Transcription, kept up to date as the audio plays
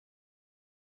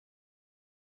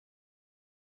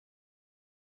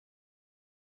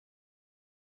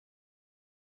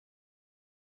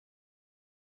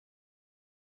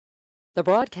The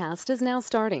broadcast is now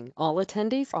starting. All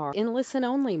attendees are in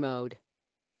listen-only mode.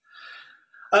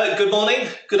 Good morning,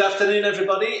 good afternoon,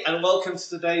 everybody, and welcome to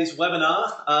today's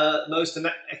webinar, Most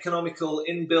Economical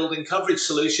In-Building Coverage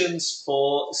Solutions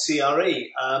for CRE.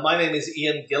 My name is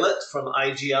Ian Gillett from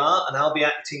IGR, and I'll be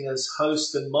acting as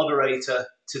host and moderator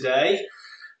today.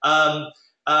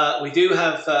 We do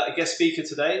have a guest speaker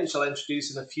today, which I'll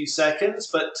introduce in a few seconds,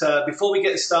 but before we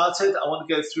get started, I want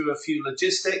to go through a few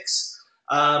logistics,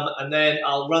 and then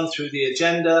I'll run through the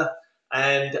agenda,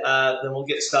 and then we'll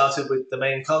get started with the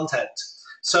main content.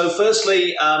 So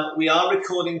firstly, we are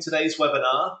recording today's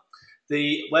webinar.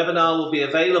 The webinar will be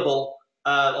available,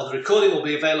 or the recording will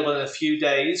be available in a few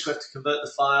days. We have to convert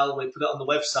the file and we put it on the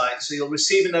website. So you'll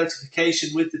receive a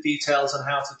notification with the details on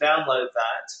how to download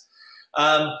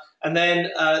that. And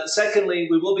then secondly,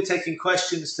 we will be taking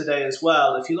questions today as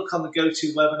well. If you look on the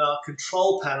GoToWebinar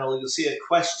control panel, you'll see a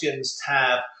questions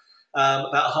tab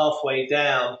about halfway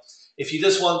down. If you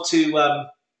just want to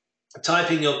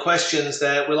type in your questions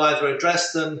there, we'll either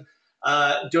address them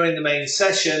during the main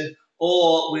session,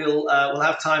 or we'll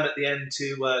have time at the end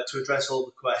to address all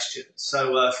the questions.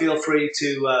 So feel free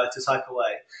to type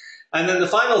away. And then the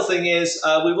final thing is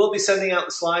we will be sending out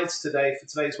the slides today for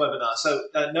today's webinar. So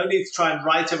no need to try and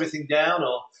write everything down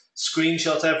or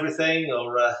screenshot everything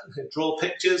or draw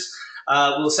pictures.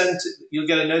 You'll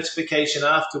get a notification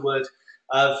afterward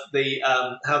of the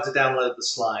how to download the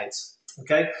slides.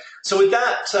 Okay, so with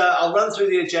that, I'll run through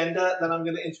the agenda, then I'm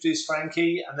going to introduce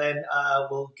Frankie, and then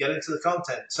we'll get into the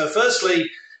content. So firstly,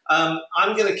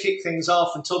 I'm going to kick things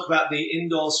off and talk about the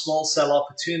indoor small cell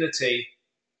opportunity.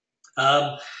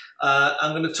 I'm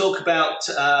going to talk about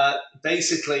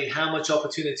basically how much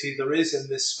opportunity there is in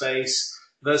this space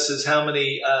versus how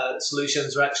many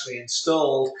solutions are actually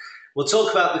installed. We'll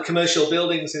talk about the commercial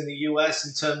buildings in the US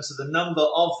in terms of the number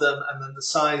of them and then the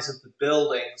size of the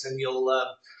buildings, and you'll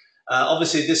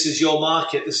obviously, this is your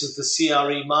market, this is the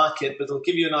CRE market, but it'll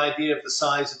give you an idea of the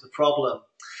size of the problem.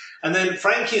 And then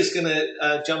Frankie is going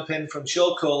to jump in from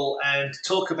Surecall and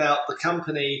talk about the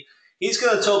company. He's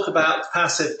going to talk about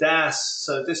passive DAS,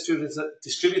 so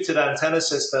distributed antenna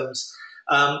systems,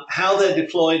 how they're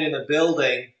deployed in a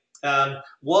building,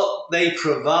 what they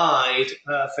provide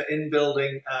for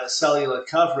in-building cellular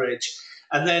coverage.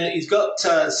 And then he's got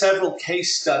several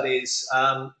case studies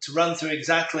to run through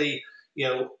exactly,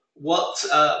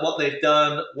 what they've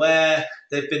done, where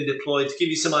they've been deployed, to give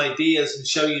you some ideas and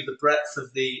show you the breadth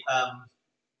of the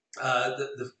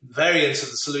variance of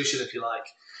the solution, if you like.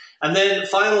 And then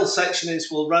final section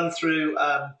is we'll run through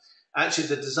actually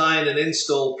the design and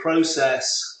install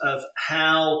process of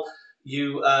how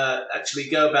you actually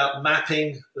go about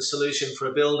mapping the solution for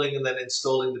a building and then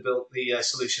installing the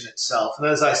solution itself. And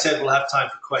as I said, we'll have time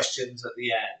for questions at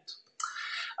the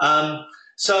end.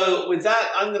 So with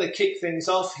that, I'm going to kick things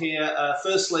off here.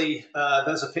 Firstly,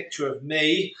 there's a picture of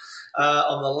me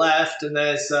on the left, and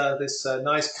there's this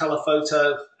nice color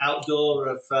photo outdoor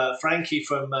of Frankie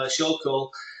from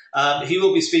Surecall. He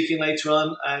will be speaking later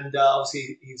on, and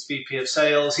obviously he's VP of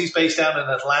Sales. He's based down in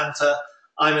Atlanta.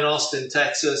 I'm in Austin,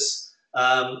 Texas.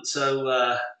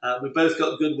 So we've both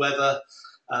got good weather,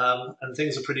 and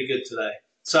things are pretty good today.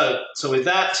 So with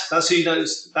that, that's who you know.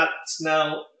 That's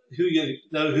now who you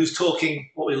know who's talking,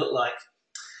 what we look like.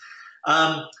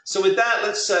 So with that,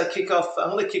 let's kick off. I'm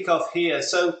going to kick off here.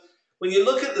 So when you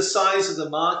look at the size of the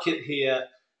market here,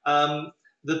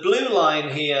 the blue line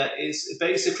here is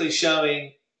basically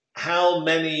showing how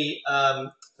many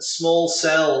small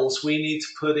cells we need to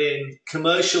put in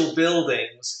commercial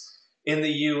buildings in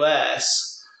the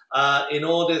US in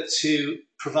order to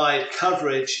provide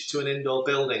coverage to an indoor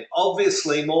building.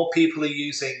 Obviously, more people are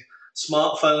using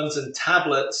smartphones and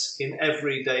tablets in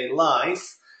everyday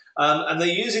life, and they're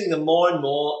using them more and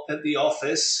more at the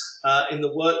office, in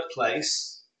the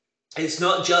workplace. It's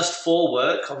not just for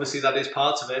work, obviously that is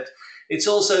part of it. It's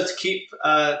also to keep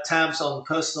tabs on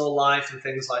personal life and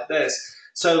things like this.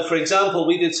 So for example,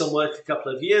 we did some work a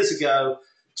couple of years ago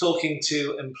talking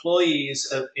to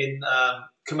employees in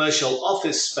commercial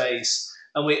office space,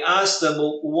 and we asked them,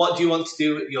 well, what do you want to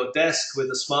do at your desk with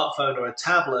a smartphone or a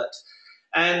tablet?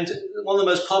 And one of the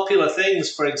most popular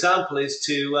things, for example, is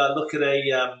to look at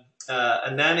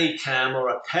a nanny cam or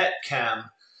a pet cam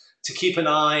to keep an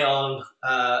eye on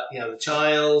the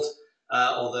child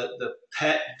or the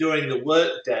pet during the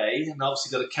work day, and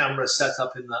obviously got a camera set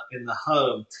up in the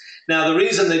home. Now, the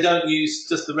reason they don't use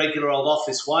just the regular old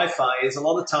office Wi-Fi is a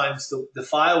lot of times the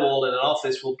firewall in an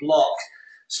office will block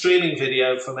streaming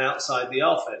video from outside the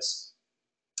office.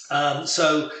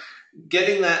 So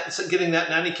getting that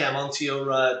nanny cam onto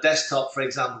your desktop, for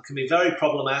example, can be very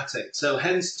problematic. So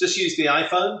hence, just use the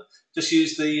iPhone, just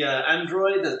use the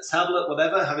Android, the tablet,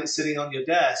 whatever, have it sitting on your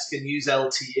desk and use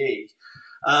LTE.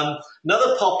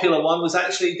 Another popular one was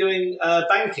actually doing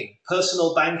banking,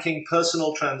 personal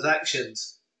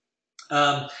transactions.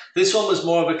 This one was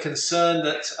more of a concern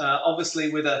that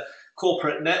obviously with a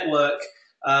corporate network,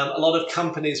 a lot of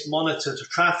companies monitor the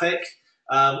traffic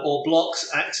or blocks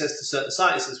access to certain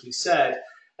sites, as we said.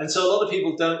 And so a lot of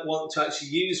people don't want to actually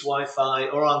use Wi-Fi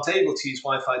or aren't able to use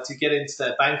Wi-Fi to get into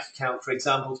their bank account, for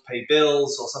example, to pay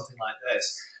bills or something like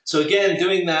this. So again,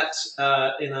 doing that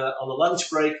on a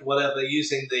lunch break or whatever,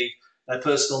 using their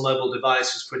personal mobile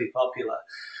device was pretty popular.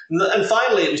 And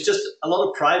finally, it was just a lot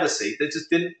of privacy. They just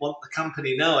didn't want the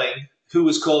company knowing who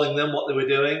was calling them, what they were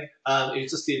doing. It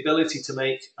was just the ability to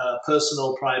make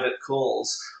personal private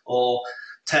calls or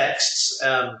texts,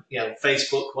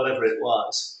 Facebook, whatever it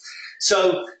was.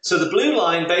 So the blue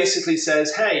line basically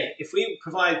says, hey, if we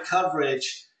provide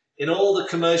coverage in all the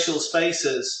commercial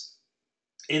spaces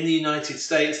in the United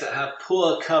States that have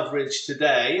poor coverage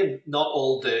today, and not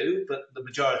all do, but the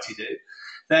majority do,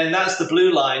 then that's the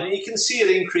blue line. And you can see it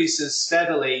increases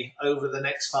steadily over the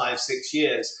next 5-6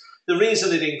 years. The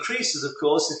reason it increases, of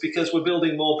course, is because we're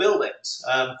building more buildings.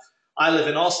 I live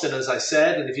in Austin, as I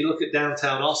said, and if you look at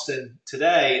downtown Austin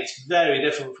today, it's very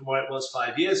different from where it was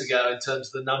 5 years ago in terms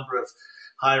of the number of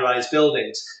high-rise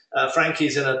buildings.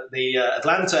 Frankie's in the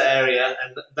Atlanta area,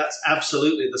 and that's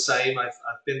absolutely the same. I've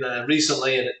been there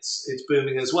recently, and it's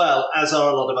booming as well, as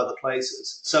are a lot of other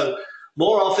places. So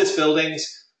more office buildings,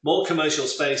 more commercial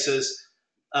spaces,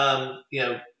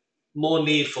 more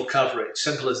need for coverage.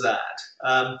 Simple as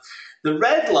that. The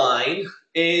red line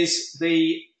is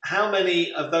how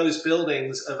many of those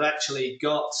buildings have actually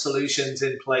got solutions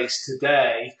in place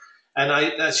today. And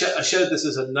I showed this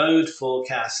as a node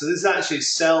forecast. So this is actually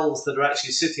cells that are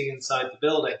actually sitting inside the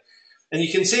building. And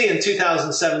you can see in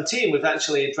 2017, we've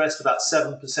actually addressed about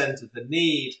 7% of the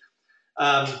need,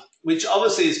 which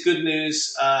obviously is good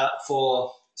news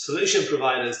for solution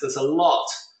providers. There's a lot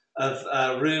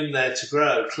of room there to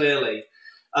grow, clearly.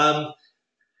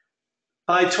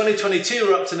 By 2022,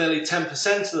 we're up to nearly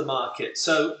 10% of the market.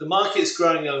 So the market is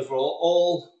growing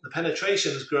overall. The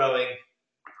penetration is growing.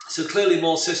 So clearly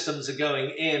more systems are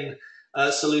going in,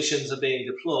 solutions are being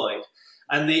deployed.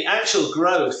 And the actual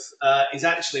growth is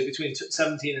actually between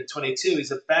 17 and 22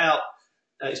 is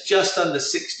it's just under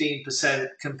 16%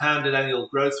 compounded annual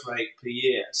growth rate per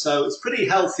year. So it's a pretty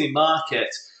healthy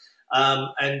market.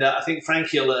 And I think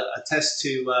Frankie will attest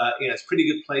to, it's a pretty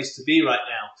good place to be right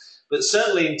now. But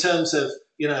certainly in terms of,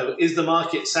 is the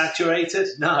market saturated?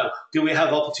 No. Do we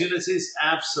have opportunities?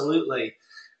 Absolutely.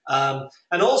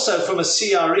 And also from a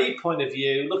CRE point of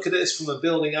view, look at this from a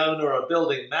building owner or a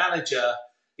building manager,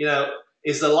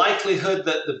 is the likelihood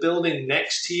that the building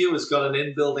next to you has got an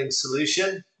in-building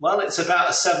solution? Well, it's about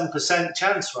a 7%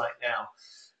 chance right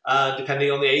now,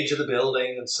 depending on the age of the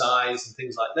building and size and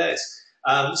things like this.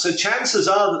 So chances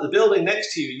are that the building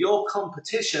next to you, your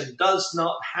competition, does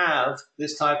not have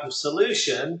this type of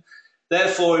solution.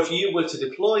 Therefore, if you were to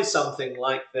deploy something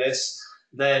like this,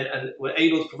 and we're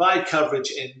able to provide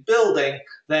coverage in building,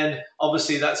 then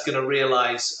obviously that's going to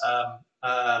realize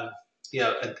a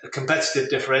competitive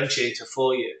differentiator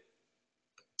for you.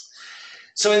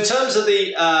 So in terms of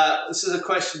this is a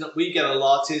question that we get a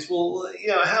lot is, well,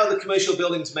 how are the commercial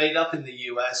buildings made up in the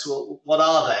US? Well, what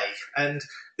are they? And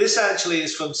this actually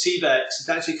is from CBEX. It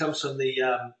actually comes from the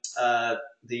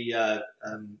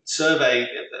survey,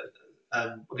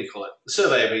 what do you call it? The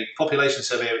survey, population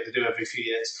survey they do every few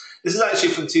years. This is actually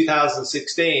from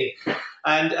 2016.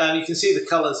 And you can see the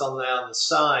colors on there on the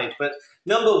side. But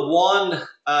number one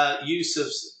use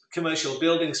of commercial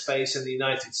building space in the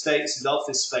United States is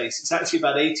office space. It's actually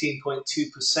about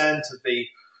 18.2% of the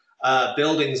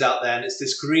buildings out there, and it's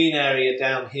this green area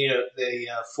down here at the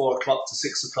 4 o'clock to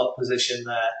 6 o'clock position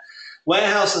there.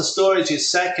 Warehouse and storage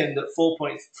is second at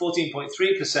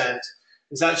 14.3%.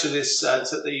 It's actually this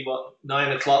it's at the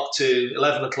 9 o'clock to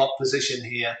 11 o'clock position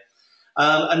here,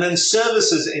 and then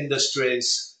services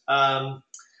industries.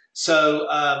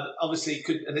 Obviously,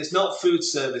 and it's not food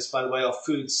service, by the way, or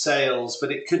food sales,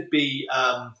 but it could be,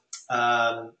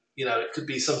 it could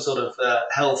be some sort of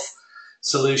health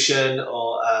solution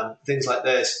or things like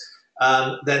this.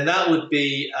 Then that would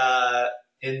be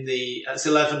it's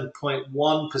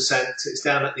 11.1%. It's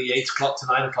down at the 8 o'clock to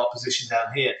 9 o'clock position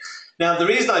down here. Now, the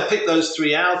reason I picked those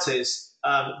three out is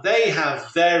they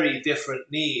have very different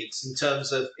needs in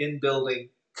terms of in-building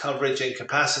coverage and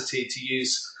capacity to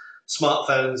use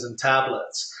smartphones and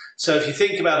tablets. So if you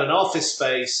think about an office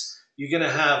space, you're going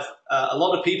to have a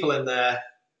lot of people in there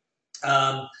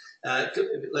um,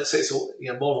 let's say it's more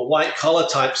of a white collar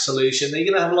type solution, then you're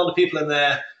going to have a lot of people in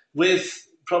there with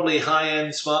probably high end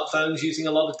smartphones using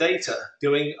a lot of data,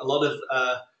 doing a lot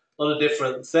of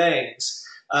different things.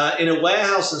 In a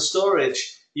warehouse and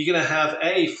storage, you're going to have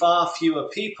far fewer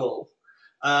people,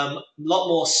 a lot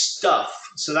more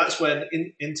stuff. So that's when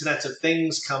Internet of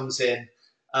Things comes in,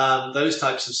 those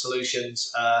types of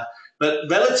solutions. But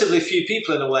relatively few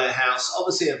people in a warehouse,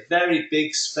 obviously a very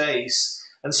big space.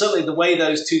 And certainly the way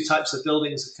those two types of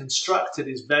buildings are constructed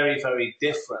is very, very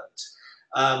different.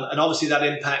 And obviously that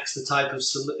impacts the type of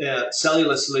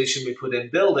cellular solution we put in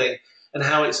building and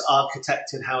how it's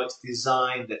architected, how it's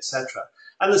designed, etc.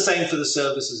 And the same for the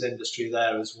services industry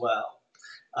there as well.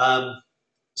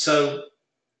 So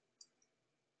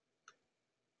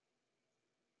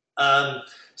a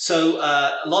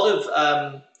lot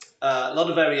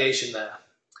of variation there.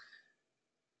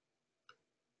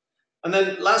 And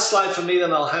then last slide for me,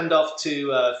 then I'll hand off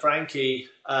to Frankie.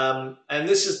 And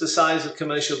this is the size of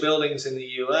commercial buildings in the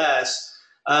US.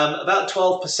 About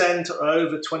 12% or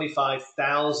over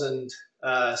 25,000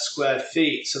 square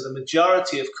feet. So the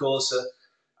majority, of course,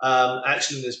 are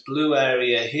actually in this blue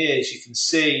area here. As you can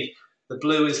see, the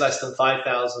blue is less than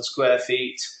 5,000 square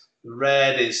feet. The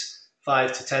red is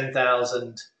 5 to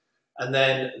 10,000. And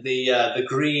then the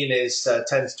green is 10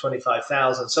 to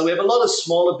 25,000. So we have a lot of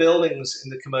smaller buildings in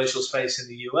the commercial space in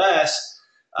the US.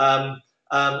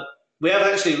 We have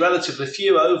actually relatively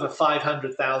few over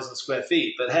 500,000 square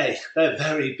feet, but hey, they're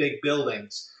very big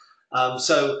buildings.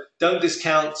 So don't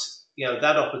discount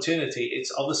that opportunity.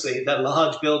 It's obviously they're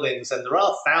large buildings, and there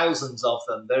are thousands of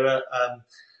them. There are,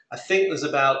 I think, there's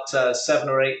about 7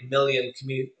 or 8 million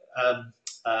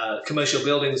commercial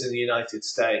buildings in the United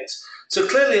States. So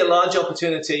clearly a large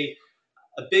opportunity,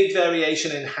 a big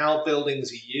variation in how buildings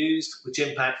are used, which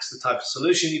impacts the type of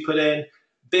solution you put in,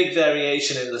 big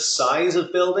variation in the size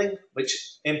of building, which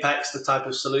impacts the type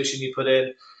of solution you put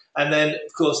in. And then,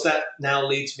 of course, that now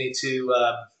leads me to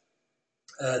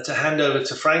hand over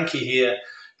to Frankie here,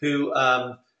 who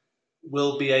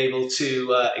will be able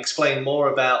to explain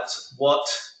more about what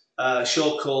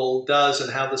Surecall does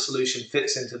and how the solution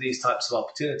fits into these types of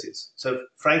opportunities. So,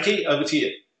 Frankie, over to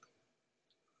you.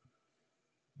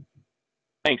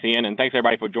 Thanks, Ian, and thanks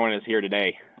everybody for joining us here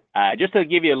today. Just to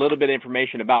give you a little bit of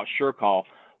information about Surecall,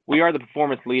 we are the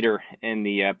performance leader in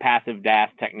the passive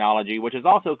DAS technology, which is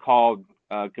also called,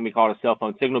 can be called a cell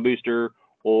phone signal booster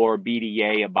or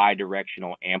BDA, a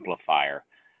bidirectional amplifier.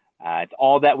 It's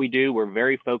all that we do. We're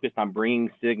very focused on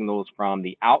bringing signals from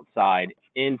the outside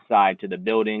inside to the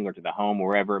building or to the home,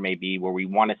 wherever it may be, where we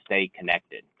want to stay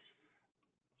connected.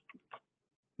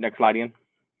 Next slide, Ian.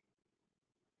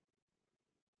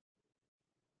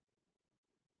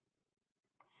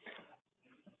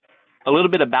 A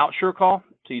little bit about Surecall.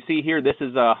 So you see here, this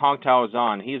is Hong Tao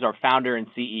Zhan. He's our founder and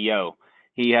CEO.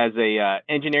 He has a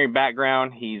engineering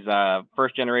background. He's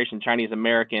first generation Chinese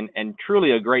American and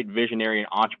truly a great visionary and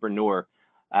entrepreneur.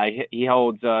 He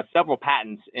holds several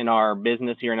patents in our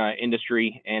business here in our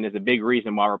industry and is a big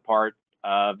reason why we're part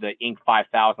of the Inc.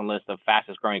 5000 list of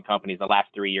fastest growing companies the last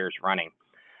 3 years running.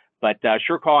 But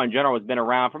Surecall in general has been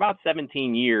around for about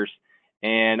 17 years.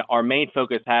 And our main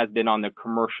focus has been on the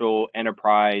commercial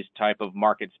enterprise type of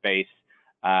market space.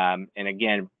 And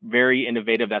again, very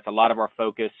innovative. That's a lot of our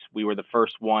focus. We were the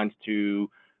first ones to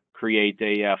create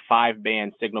a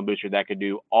 5-band signal booster that could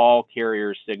do all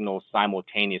carrier signals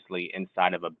simultaneously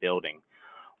inside of a building.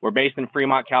 We're based in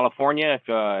Fremont, California.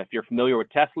 If you're familiar with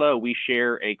Tesla, we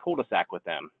share a cul-de-sac with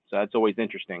them. So that's always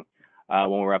interesting when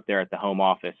we're up there at the home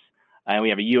office. And we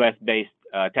have a US-based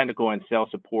technical and sales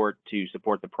support to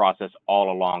support the process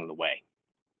all along the way.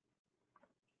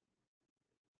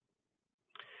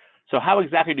 So how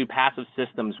exactly do passive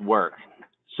systems work?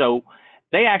 So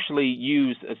they actually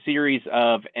use a series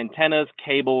of antennas,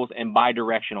 cables, and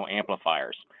bidirectional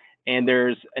amplifiers. And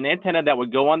there's an antenna that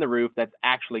would go on the roof that's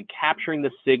actually capturing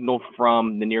the signal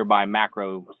from the nearby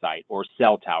macro site or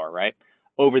cell tower, right?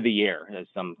 Over the air, as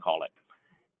some call it.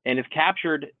 And it's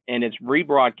captured and it's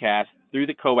rebroadcast through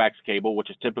the coax cable, which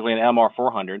is typically an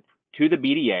LMR400, to the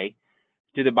BDA,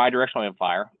 to the bidirectional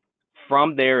amplifier.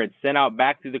 From there, it's sent out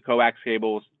back through the coax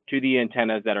cables to the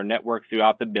antennas that are networked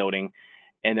throughout the building,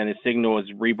 and then the signal is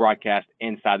rebroadcast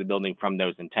inside the building from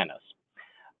those antennas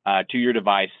to your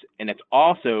device, and it's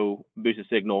also boosted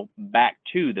signal back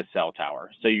to the cell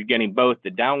tower. So you're getting both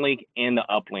the downlink and the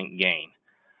uplink gain.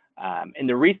 And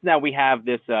the reason that we have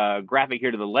this graphic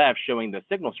here to the left showing the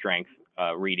signal strength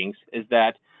readings is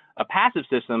that a passive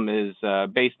system is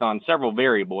based on several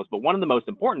variables, but one of the most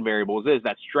important variables is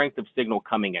that strength of signal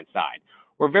coming inside.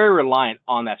 We're very reliant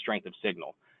on that strength of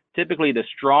signal. Typically, the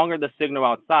stronger the signal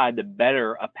outside, the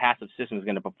better a passive system is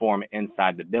going to perform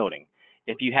inside the building.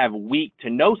 If you have weak to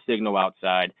no signal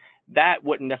outside, that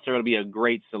wouldn't necessarily be a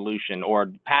great solution,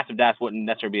 or passive DAS wouldn't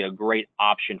necessarily be a great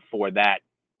option for that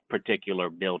particular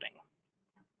building.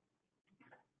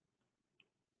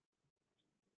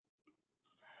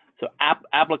 So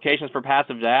applications for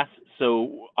passive DAS.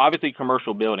 So obviously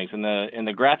commercial buildings. In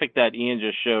the graphic that Ian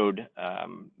just showed,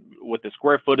 with the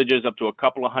square footages up to a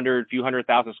couple of hundred, few hundred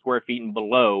thousand square feet and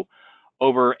below,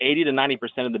 over 80 to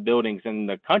 90% of the buildings in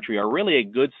the country are really a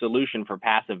good solution for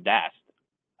passive DAS.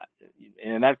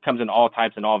 And that comes in all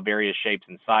types and all various shapes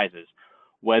and sizes,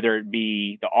 whether it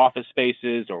be the office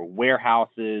spaces or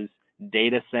warehouses,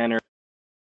 data centers.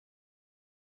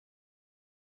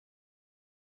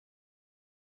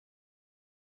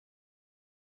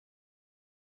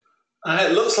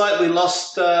 It looks like we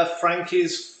lost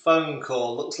Frankie's phone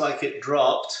call. Looks like it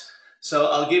dropped. So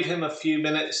I'll give him a few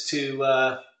minutes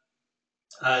to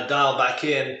dial back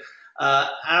in.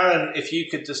 Aaron, if you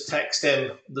could just text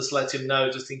him, just let him know,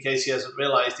 just in case he hasn't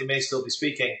realized he may still be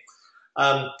speaking.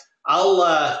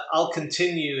 I'll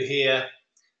continue here.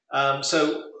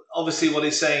 So obviously what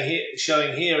he's saying here,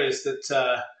 showing here is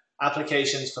that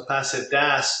applications for passive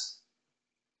DAS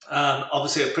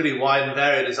obviously are pretty wide and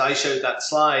varied, as I showed that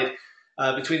slide,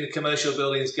 between the commercial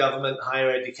buildings, government, higher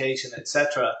education,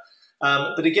 etc.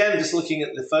 But again, just looking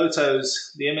at the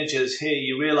photos, the images here,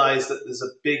 you realize that there's a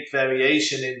big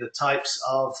variation in the types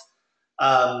of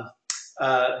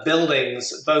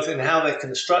buildings, both in how they're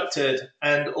constructed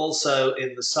and also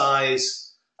in the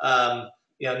size,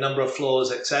 number of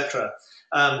floors, etc.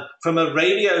 From a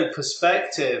radio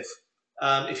perspective,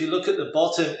 if you look at the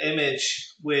bottom image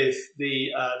with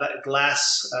that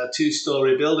glass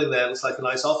two-story building there, looks like a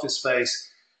nice office space,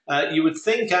 you would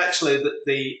think actually that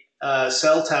the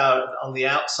cell tower on the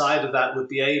outside of that would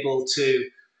be able to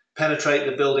penetrate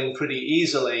the building pretty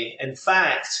easily. In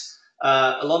fact,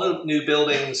 a lot of new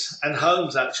buildings and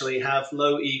homes actually have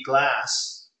low E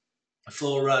glass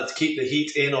to keep the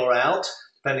heat in or out,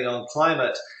 depending on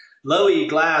climate. Low E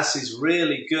glass is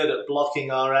really good at blocking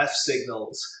RF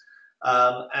signals.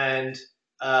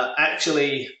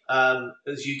 Actually,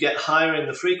 as you get higher in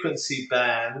the frequency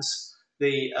bands,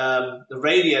 the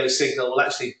radio signal will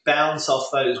actually bounce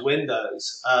off those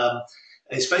windows,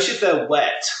 especially if they're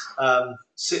wet.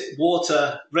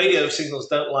 Radio signals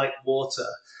don't like water.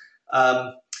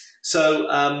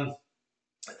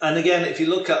 And again, if you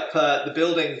look up the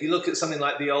building, if you look at something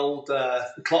like the old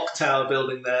the clock tower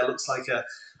building there, looks like an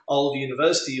old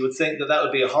university, you would think that that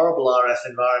would be a horrible RF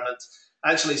environment.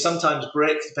 Actually, sometimes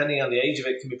brick, depending on the age of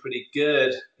it, can be pretty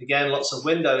good. Again, lots of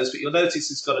windows, but you'll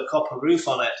notice it's got a copper roof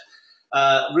on it.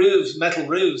 Metal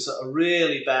roofs are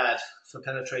really bad for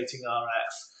penetrating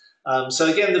RF. So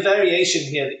again, the variation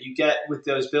here that you get with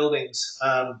those buildings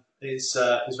is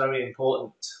very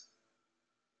important.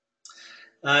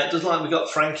 It doesn't look like we've got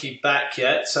Frankie back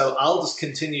yet, so I'll just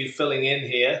continue filling in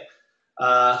here.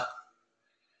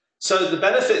 So the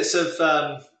benefits of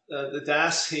the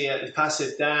DAS here, the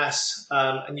passive DAS,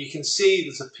 and you can see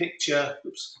there's a picture.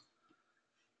 Oops.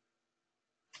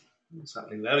 What's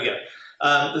happening? There we go.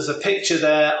 There's a picture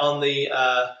there on the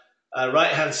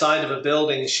right-hand side of a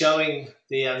building showing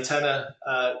the antenna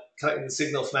collecting the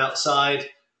signal from outside.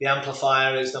 The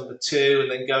amplifier is number 2,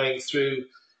 and then going through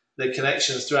the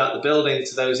connections throughout the building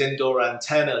to those indoor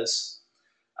antennas.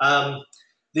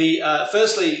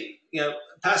 Firstly,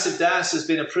 passive DAS has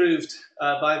been approved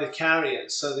by the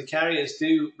carriers, so the carriers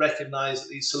do recognize that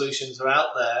these solutions are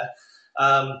out there.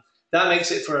 That makes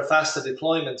it for a faster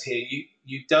deployment here.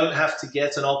 You don't have to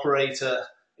get an operator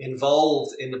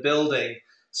involved in the building,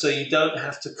 so you don't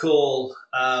have to call,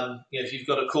 if you've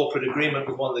got a corporate agreement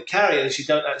with one of the carriers, you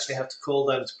don't actually have to call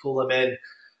them to pull them in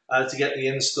to get the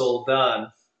install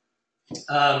done.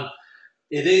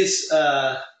 It is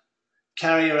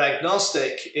carrier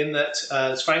agnostic in that,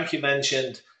 as Frankie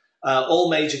mentioned, all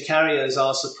major carriers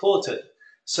are supported.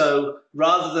 So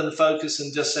rather than focus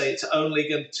and just say it's only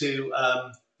going to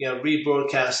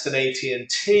rebroadcast an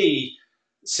AT&T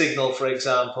signal, for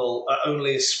example, or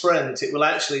only a Sprint, it will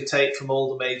actually take from all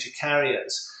the major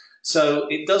carriers. So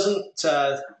it doesn't,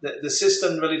 the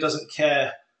system really doesn't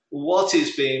care what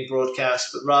is being broadcast,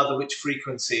 but rather which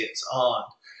frequency it's on.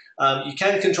 You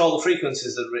can control the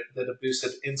frequencies that are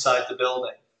boosted inside the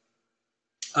building.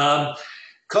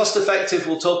 Cost effective,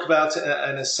 we'll talk about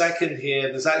in a second here.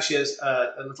 There's actually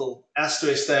a little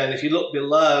asterisk there, and if you look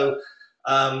below,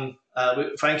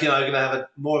 Frankie and I are going to have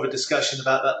more of a discussion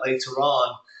about that later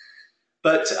on.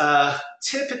 but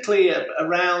typically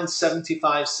around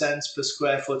 75 cents per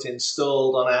square foot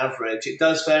installed on average. It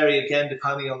does vary again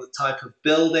depending on the type of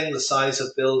building, the size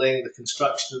of building, the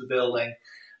construction of the building,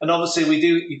 and obviously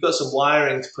you've got some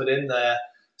wiring to put in there.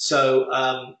 So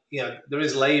there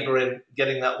is labour in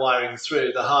getting that wiring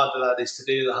through. The harder that is to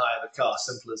do, the higher the cost.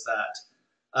 Simple as that.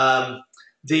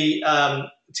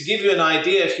 To give you an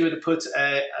idea, if you were to put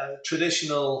a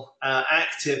traditional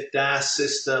active DAS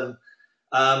system,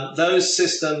 those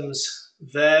systems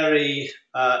vary,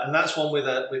 and that's one with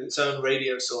its own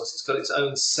radio source. It's got its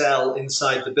own cell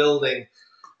inside the building,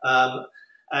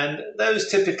 and those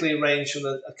typically range from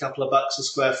a couple of bucks a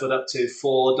square foot up to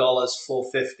 $4,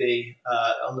 $4.50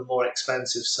 on the more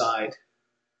expensive side.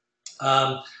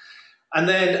 And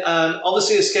then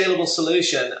obviously a scalable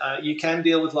solution. You can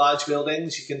deal with large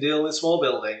buildings, you can deal with small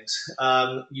buildings.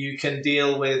 You can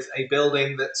deal with a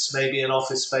building that's maybe an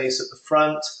office space at the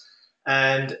front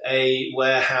and a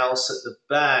warehouse at the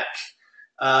back.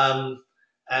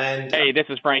 Hey, this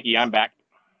is Frankie. I'm back.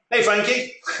 Hey,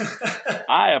 Frankie.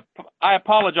 I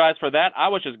apologize for that. I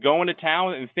was just going to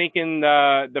town and thinking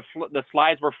the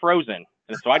slides were frozen,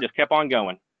 and so I just kept on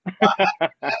going. I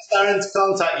asked Aaron to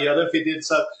contact you. I don't know if he did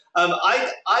so.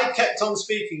 I kept on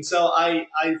speaking, so I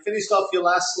finished off your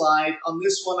last slide. On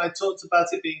this one, I talked about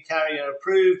it being carrier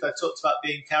approved. I talked about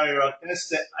being carrier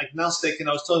agnostic, and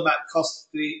I was talking about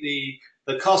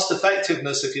the cost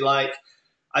effectiveness, if you like.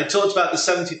 I talked about the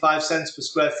 75 cents per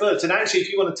square foot. And actually,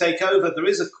 if you want to take over, there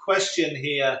is a question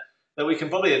here that we can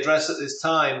probably address at this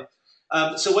time.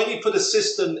 So when you put a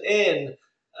system in,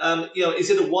 is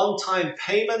it a one-time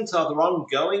payment? Are there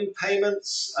ongoing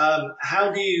payments?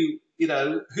 How do you,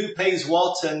 who pays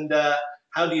what, and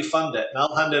how do you fund it? And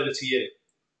I'll hand over to you.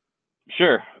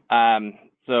 Sure.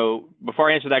 So before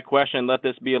I answer that question, let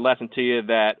this be a lesson to you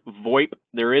that VoIP,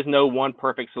 there is no one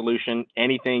perfect solution.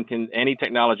 Any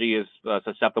technology is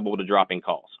susceptible to dropping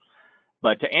calls.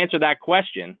 But to answer that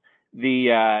question,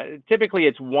 typically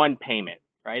it's one payment,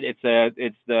 right? It's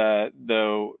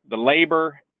the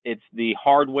labor, it's the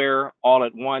hardware all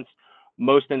at once.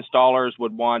 Most installers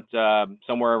would want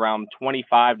somewhere around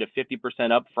 25 to 50%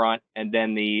 upfront, and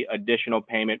then the additional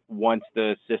payment once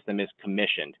the system is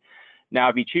commissioned. Now,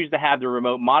 if you choose to have the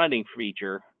remote monitoring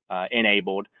feature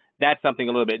enabled, that's something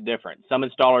a little bit different. Some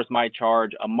installers might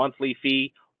charge a monthly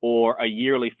fee or a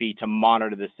yearly fee to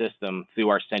monitor the system through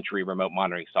our Century remote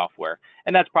monitoring software.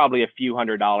 And that's probably a few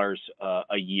 $100s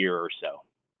a year or so.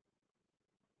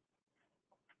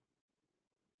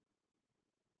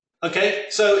 Okay,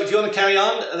 so if you want to carry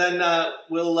on, then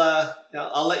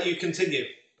I'll let you continue.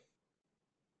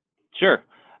 Sure.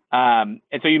 And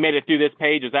so you made it through this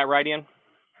page, is that right, Ian?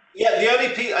 Yeah, the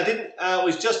only piece I didn't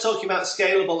was just talking about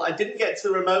scalable. I didn't get to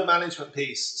the remote management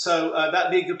piece, so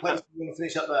that'd be a good place to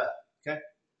finish up there. Okay.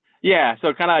 Yeah,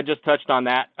 so kind of just touched on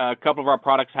that. A couple of our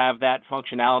products have that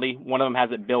functionality. One of them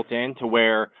has it built in to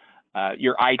where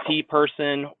your IT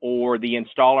person or the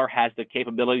installer has the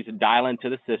capability to dial into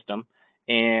the system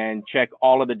and check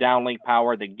all of the downlink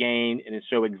power, the gain, and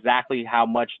show exactly how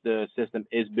much the system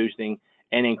is boosting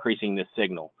and increasing the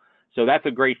signal. So that's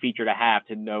a great feature to have,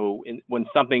 to know when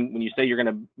you say you're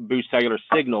going to boost cellular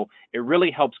signal, it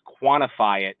really helps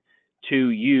quantify it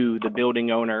to you, the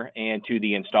building owner, and to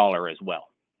the installer as well.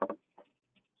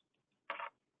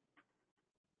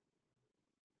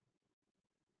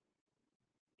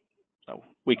 So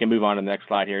we can move on to the next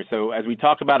slide here. So as we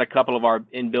talk about a couple of our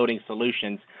in-building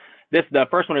solutions, the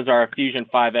first one is our Fusion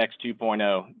 5X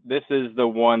 2.0. This is the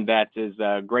one that is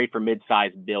great for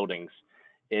mid-sized buildings.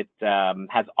 It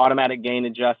has automatic gain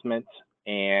adjustments,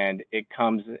 and it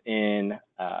comes in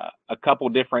a couple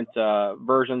different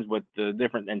versions with the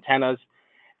different antennas,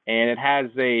 and it has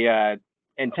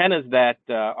antennas that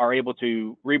are able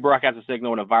to rebroadcast the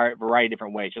signal in a variety of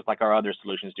different ways, just like our other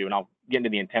solutions do, and I'll get into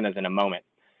the antennas in a moment.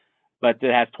 But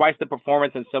it has twice the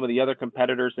performance than some of the other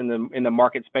competitors in the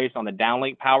market space on the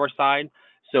downlink power side.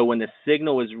 So when the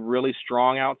signal is really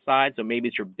strong outside, so maybe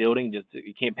it's your building,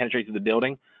 you can't penetrate through the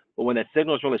building, but when the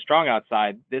signal is really strong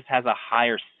outside, this has a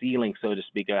higher ceiling, so to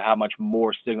speak, of how much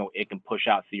more signal it can push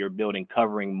out through your building,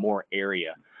 covering more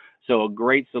area. So a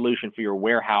great solution for your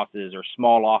warehouses or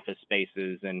small office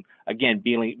spaces. And again,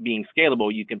 being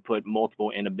scalable, you can put multiple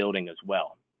in a building as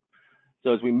well.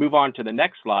 So as we move on to the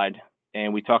next slide,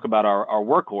 and we talk about our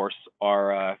workhorse,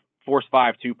 our Force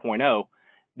 5 2.0,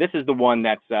 this is the one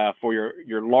that's for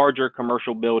your larger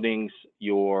commercial buildings,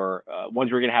 your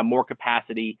ones where you're going to have more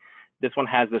capacity. This one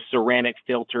has the ceramic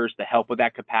filters to help with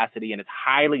that capacity, and it's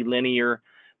highly linear,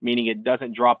 meaning it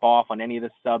doesn't drop off on any of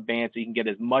the sub bands, so you can get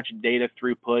as much data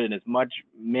throughput and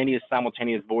many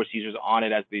simultaneous voice users on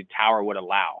it as the tower would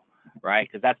allow. right?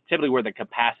 Because that's typically where the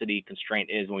capacity constraint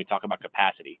is when we talk about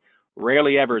capacity.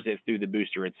 Rarely ever is it through the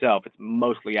booster itself. It's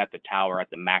mostly at the tower at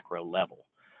the macro level.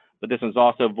 But this one's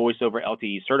also voice over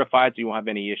LTE certified, so you won't have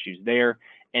any issues there.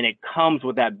 And it comes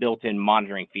with that built-in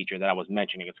monitoring feature that I was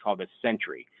mentioning. It's called the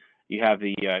Sentry. You have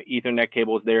the Ethernet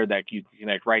cables there that you can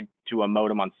connect right to a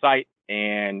modem on site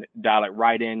and dial it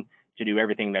right in to do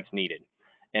everything that's needed.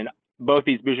 And both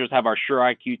these boosters have our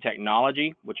SureIQ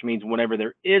technology, which means whenever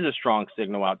there is a strong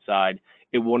signal outside,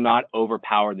 it will not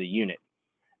overpower the unit.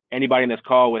 Anybody in this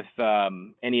call with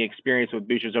any experience with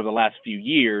boosters over the last few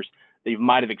years, they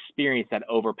might have experienced that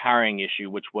overpowering issue,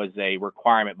 which was a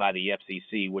requirement by the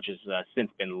FCC, which has since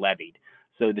been levied.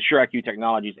 So the SureIQ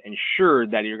technologies ensure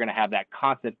that you're going to have that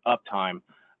constant uptime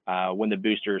when the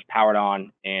booster is powered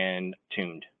on and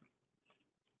tuned.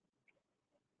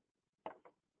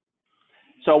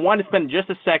 So I wanted to spend just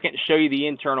a second to show you the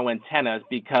internal antennas,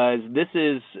 because this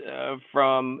is the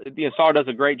installer does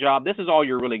a great job. This is all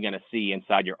you're really going to see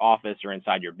inside your office or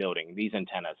inside your building, these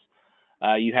antennas.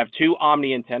 You have two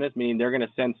omni antennas, meaning they're going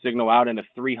to send signal out in a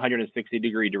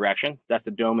 360-degree direction. That's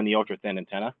the dome and the ultra-thin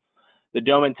antenna. The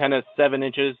dome antenna is 7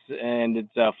 inches, and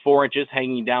it's 4 inches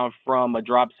hanging down from a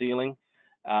drop ceiling.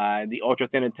 The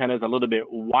ultra-thin antenna is a little bit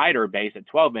wider base at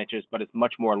 12 inches, but it's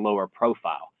much more lower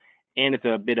profile. And it's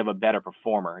a bit of a better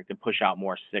performer. It can push out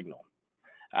more signal.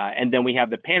 And then we have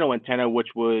the panel antenna, which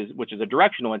is a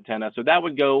directional antenna. So that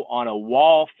would go on a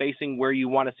wall facing where you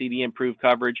want to see the improved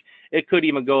coverage. It could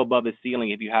even go above the ceiling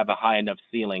if you have a high enough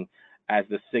ceiling, as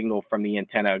the signal from the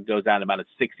antenna goes out about a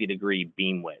 60-degree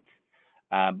beam width.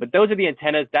 But those are the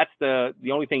antennas. That's the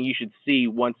only thing you should see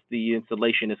once the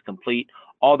installation is complete.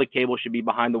 All the cables should be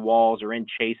behind the walls or in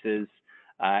chases,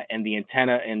 and the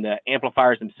antenna and the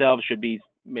amplifiers themselves should be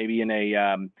maybe in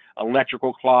a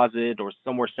electrical closet or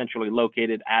somewhere centrally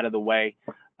located out of the way,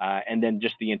 and then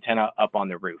just the antenna up on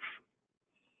the roof.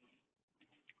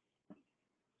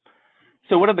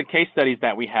 So what are the case studies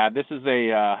that we have? This is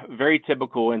a very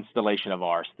typical installation of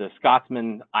ours, the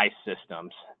Scotsman ice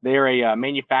systems. They're a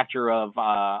manufacturer of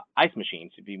ice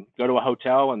machines. If you go to a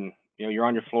hotel and you're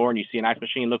on your floor and you see an ice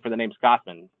machine, look for the name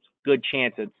Scotsman. Good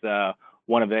chance it's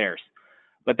one of theirs.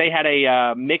 But they had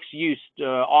a mixed-use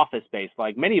office space,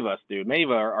 like many of us do. Many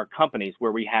of our companies,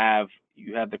 where you have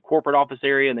the corporate office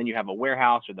area, and then you have a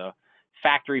warehouse or the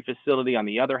factory facility on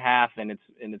the other half, and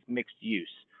it's mixed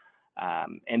use.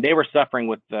 And they were suffering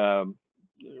with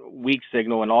weak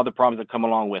signal and all the problems that come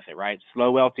along with it, right?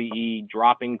 Slow LTE,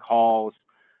 dropping calls,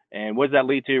 and what does that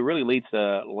lead to? It really leads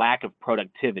to lack of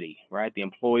productivity, right? The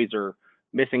employees are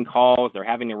missing calls, they're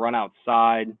having to run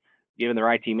outside, giving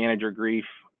their IT manager grief.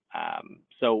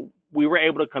 So we were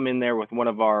able to come in there with one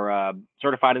of our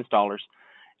certified installers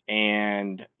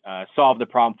and solve the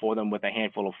problem for them with a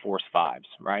handful of Force 5s,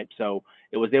 right? So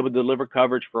it was able to deliver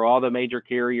coverage for all the major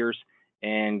carriers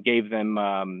and gave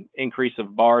them increase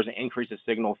of bars and increase of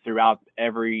signal throughout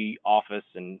every office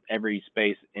and every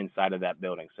space inside of that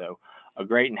building. So a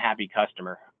great and happy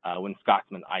customer when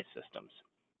Scotsman Ice Systems.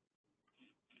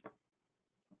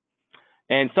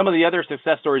 And some of the other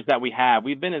success stories that we have,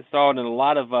 we've been installed in a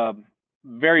lot of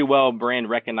very well brand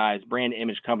recognized, brand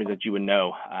image companies that you would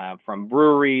know, from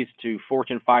breweries to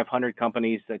Fortune 500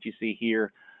 companies that you see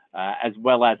here, as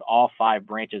well as all 5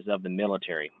 branches of the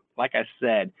military. Like I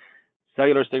said,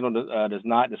 cellular signal does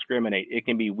not discriminate. It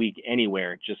can be weak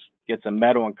anywhere. Just get some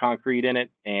metal and concrete in it,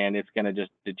 and it's going to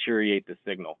just deteriorate the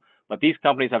signal. But these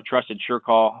companies have trusted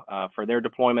Surecall for their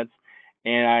deployments.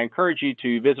 And I encourage you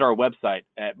to visit our website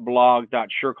at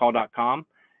blog.surecall.com,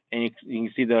 and you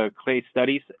can see the case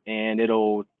studies, and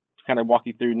it'll kind of walk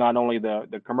you through not only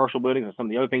the commercial buildings and some of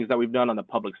the other things that we've done on the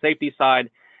public safety side,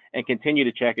 and continue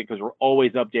to check it because we're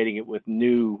always updating it with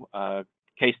new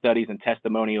case studies and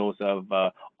testimonials of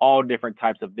all different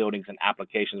types of buildings and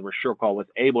applications where Surecall was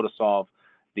able to solve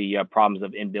the problems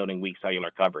of in-building weak cellular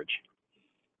coverage.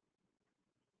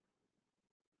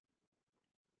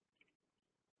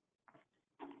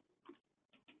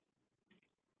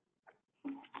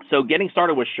 So getting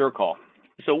started with Surecall.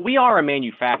 So we are a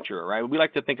manufacturer, right? We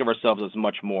like to think of ourselves as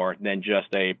much more than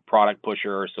just a product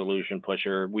pusher or solution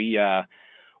pusher. We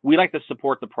like to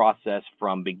support the process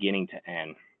from beginning to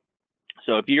end.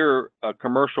 So if you're a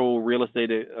commercial real estate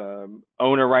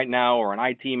owner right now, or an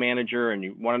IT manager, and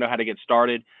you want to know how to get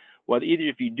started, well, either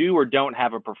if you do or don't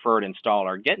have a preferred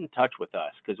installer, get in touch with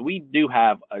us, because we do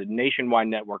have a nationwide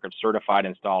network of certified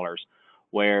installers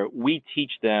where we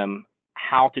teach them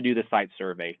how to do the site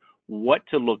survey, what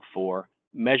to look for,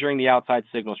 measuring the outside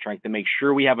signal strength to make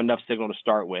sure we have enough signal to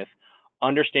start with,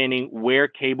 understanding where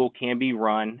cable can be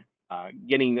run,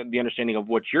 getting the understanding of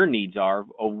what your needs are,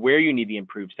 or where you need the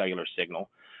improved cellular signal.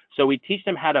 So we teach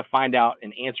them how to find out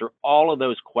and answer all of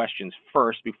those questions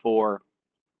first before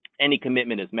any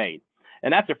commitment is made.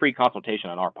 And that's a free consultation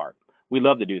on our part. We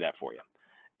love to do that for you.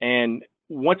 And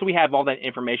once we have all that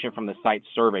information from the site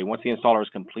survey, once the installer has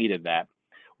completed that,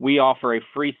 we offer a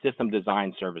free system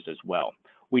design service as well.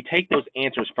 We take those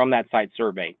answers from that site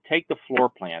survey, take the floor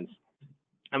plans,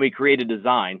 and we create a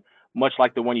design, much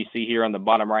like the one you see here on the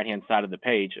bottom right-hand side of the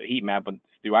page, a heat map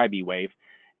through IBWave,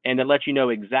 and it lets you know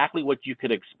exactly what you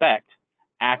could expect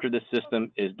after the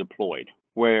system is deployed,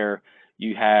 where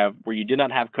you did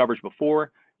not have coverage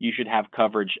before, you should have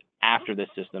coverage after the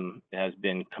system has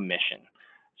been commissioned.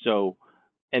 So,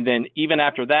 and then even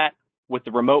after that, with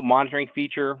the remote monitoring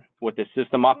feature, with the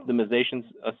system optimization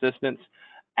assistance,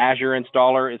 as your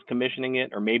installer is commissioning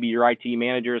it, or maybe your IT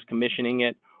manager is commissioning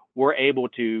it, we're able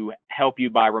to help you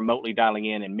by remotely dialing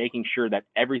in and making sure that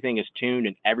everything is tuned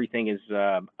and everything is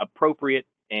appropriate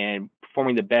and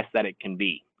performing the best that it can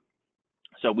be.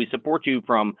 So we support you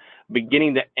from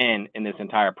beginning to end in this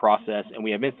entire process, and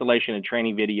we have installation and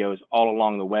training videos all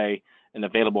along the way and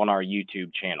available on our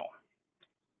YouTube channel.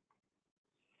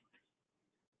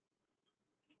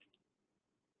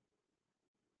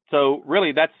 So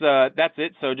really, that's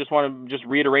it. So just want to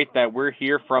reiterate that we're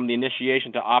here from the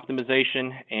initiation to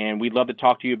optimization, and we'd love to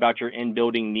talk to you about your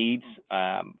in-building needs,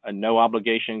 a no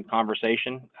obligation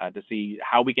conversation to see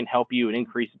how we can help you and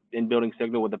increase in-building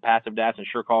signal with the passive DAS and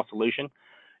Surecall solution.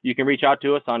 You can reach out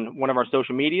to us on one of our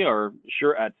social media or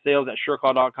at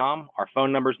sales@surecall.com. Our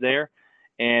phone number's there,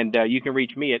 and you can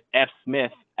reach me at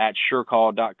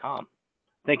fsmith@surecall.com.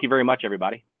 Thank you very much,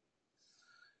 everybody.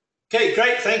 Okay,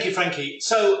 great. Thank you, Frankie.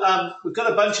 So we've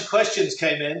got a bunch of questions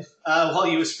came in while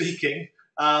you were speaking.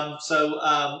 We're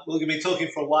going to be talking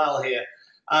for a while here.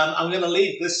 I'm going to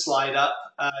leave this slide up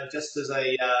just as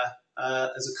a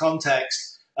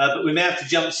context, but we may have to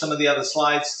jump some of the other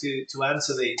slides to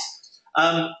answer these.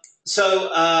 And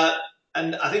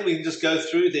I think we can just go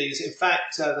through these. In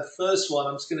fact, the first one,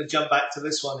 I'm just going to jump back to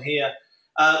this one here.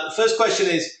 The first question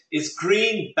is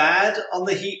green bad on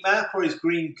the heat map, or is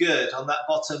green good on that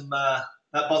bottom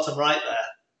right there?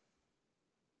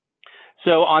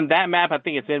 So on that map, I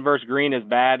think it's inverse green is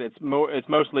bad. It's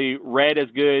mostly red is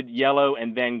good, yellow,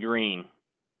 and then green.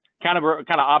 Kind of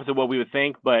opposite what we would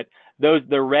think, but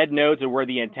the red nodes are where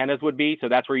the antennas would be. So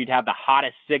that's where you'd have the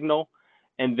hottest signal.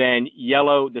 And then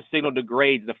yellow, the signal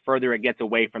degrades the further it gets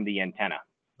away from the antenna.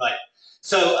 Right.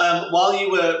 So while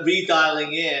you were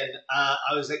redialing in,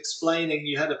 I was explaining,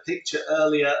 you had a picture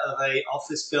earlier of a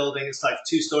office building. It's like a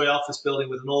two-story office building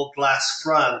with an all-glass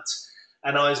front.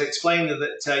 And I was explaining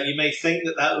that you may think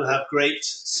that would have great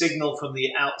signal from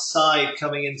the outside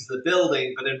coming into the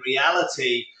building, but in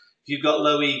reality, if you've got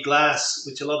low-E glass,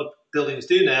 which a lot of buildings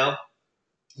do now,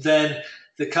 then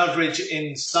the coverage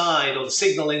inside, or the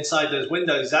signal inside those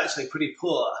windows, is actually pretty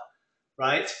poor,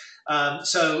 right?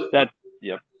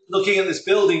 Looking at this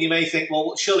building, you may think,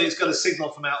 well, surely it's got a signal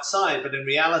from outside, but in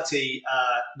reality,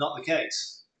 not the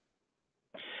case.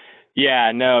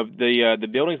 Yeah, no, the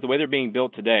buildings, the way they're being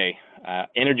built today,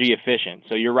 energy efficient.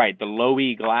 So you're right. The low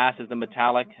E glass is the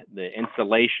metallic, the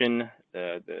insulation,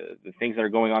 the things that are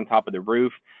going on top of the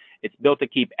roof. It's built to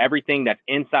keep everything that's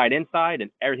inside and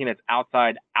everything that's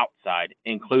outside,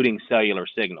 including cellular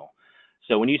signal.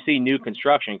 So when you see new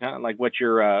construction, kind of like what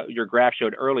your graph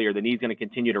showed earlier, the need's going to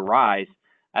continue to rise.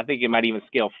 I think it might even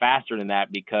scale faster than that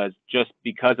because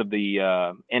of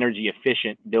the energy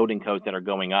efficient building codes that are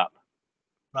going up.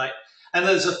 Right. And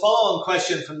there's a follow-on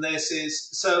question from this is,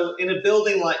 so in a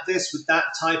building like this with that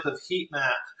type of heat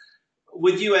map,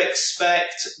 would you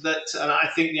expect that, and I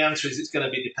think the answer is it's going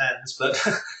to be depends, but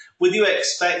would you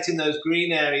expect in those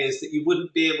green areas that you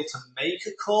wouldn't be able to make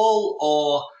a call,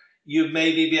 or you'd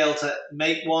maybe be able to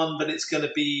make one, but it's going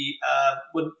to be,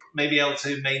 wouldn't maybe be able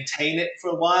to maintain it for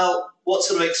a while? What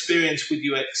sort of experience would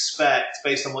you expect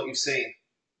based on what you've seen?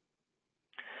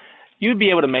 You'd be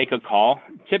able to make a call.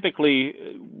 Typically,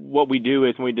 what we do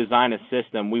is when we design a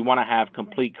system, we want to have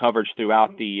complete coverage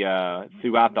throughout the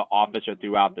office or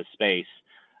throughout the space.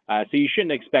 So you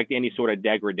shouldn't expect any sort of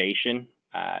degradation,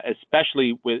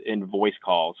 especially in voice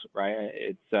calls, right?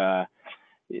 It's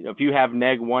if you have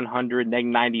neg 100, neg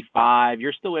 95,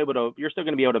 you're still going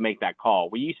to be able to make that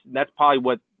call. That's probably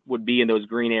what would be in those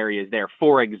green areas there.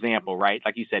 For example, right?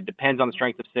 Like you said, depends on the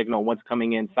strength of signal, what's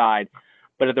coming inside.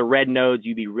 But at the red nodes,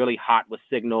 you'd be really hot with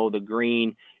signal. The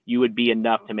green, you would be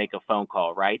enough to make a phone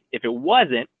call, right? If it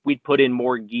wasn't, we'd put in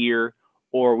more gear,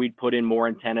 or we'd put in more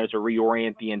antennas or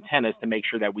reorient the antennas to make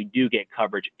sure that we do get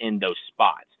coverage in those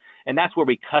spots. And that's where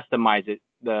we customize it.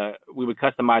 We would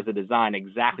customize the design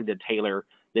exactly to tailor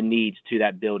the needs to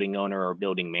that building owner or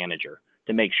building manager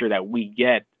to make sure that we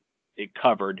get it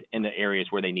covered in the areas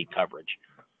where they need coverage.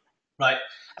 Right.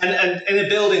 And in a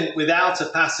building without a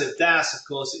passive DAS, of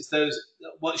course, it's those,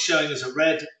 what's showing as a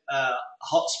red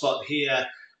hotspot here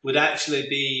would actually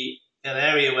be an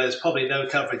area where there's probably no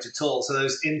coverage at all. So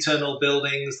those internal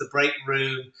buildings, the break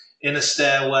room, in a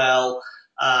stairwell,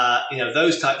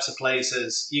 those types of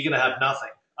places, you're going to have nothing,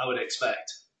 I would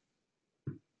expect.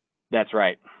 That's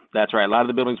right. That's right. A lot of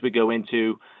the buildings we go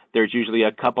into, there's usually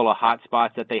a couple of hot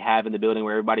spots that they have in the building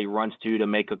where everybody runs to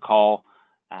make a call.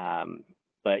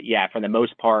 But yeah, for the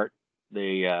most part,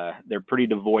 they're pretty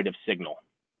devoid of signal.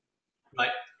 Right.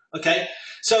 Okay.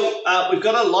 So we've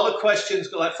got a lot of questions,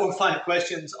 got like 4 or 5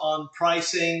 questions on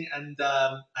pricing and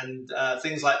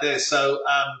things like this. So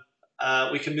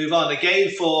we can move on. Again,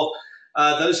 for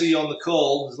those of you on the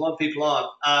call, there's a lot of people on.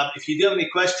 If you do have any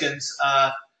questions,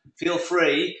 feel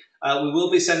free. We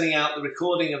will be sending out the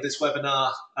recording of this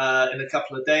webinar in a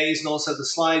couple of days, and also the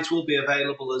slides will be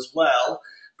available as well.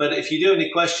 But if you do have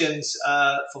any questions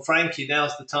for Frankie,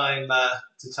 now's the time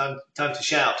to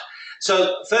shout.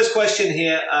 So first question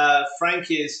here, Frank,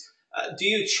 is do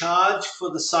you charge for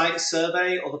the site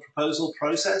survey or the proposal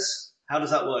process? How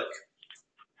does that work?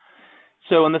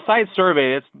 So in the site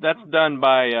survey, that's done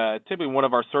by typically one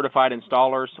of our certified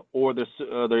installers or the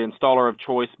installer of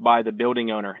choice by the building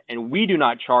owner, and we do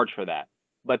not charge for that.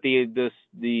 But the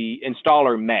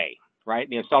installer may, right?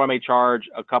 The installer may charge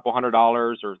a couple $100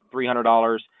 or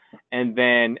 $300, and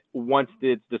then once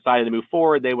it's decided to move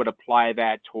forward, they would apply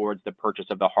that towards the purchase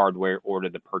of the hardware or to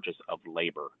the purchase of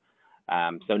labor.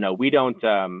 So no, we don't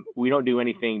do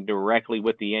anything directly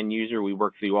with the end user. We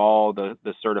work through all the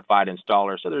certified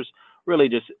installers. So there's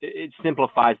really it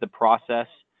simplifies the process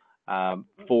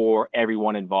for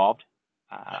everyone involved.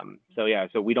 So yeah,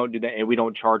 so we don't do that, and we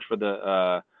don't charge for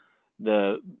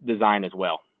the design as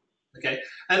well. Okay,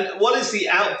 and what is the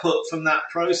output from that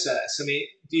process? I mean,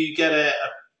 do you get a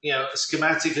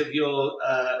schematic of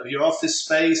your office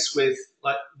space with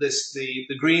like this, the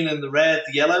green and the red,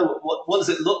 the yellow? What does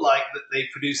it look like that they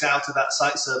produce out of that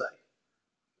site survey?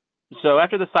 So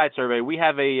after the site survey, we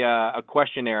have a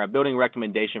questionnaire, a building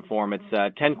recommendation form.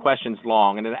 It's 10 questions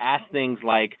long, and it asks things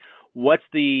like, what's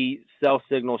the cell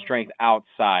signal strength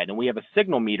outside? And we have a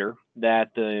signal meter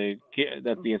that the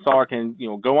installer can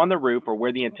go on the roof or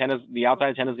where the outside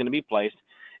antenna is going to be placed,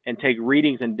 and take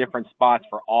readings in different spots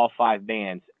for all 5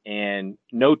 bands and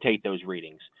notate those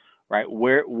readings, right?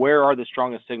 Where are the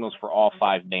strongest signals for all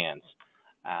 5 bands?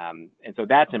 And so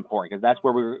that's important because that's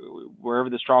wherever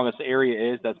the strongest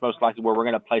area is, that's most likely where we're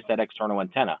going to place that external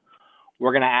antenna.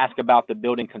 We're going to ask about the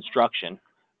building construction,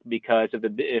 because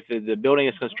if the building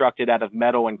is constructed out of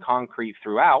metal and concrete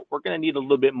throughout, we're going to need a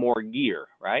little bit more gear,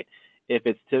 right? If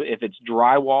it's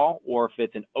drywall or if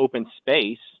it's an open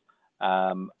space,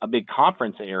 a big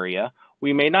conference area,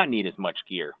 we may not need as much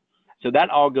gear. So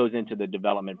that all goes into the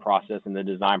development process and the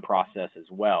design process as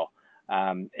well.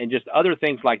 And just other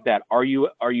things like that. Are you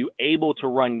able to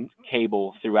run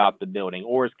cable throughout the building,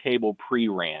 or is cable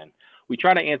pre-ran? We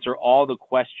try to answer all the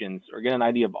questions or get an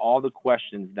idea of all the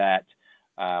questions that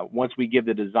once we give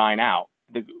the design out,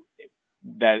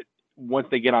 that once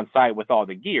they get on site with all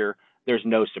the gear, there's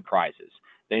no surprises.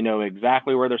 They know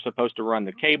exactly where they're supposed to run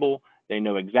the cable. They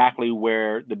know exactly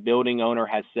where the building owner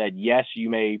has said, yes, you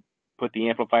may put the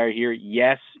amplifier here.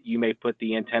 Yes, you may put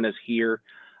the antennas here.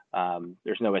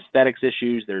 There's no aesthetics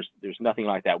issues. There's nothing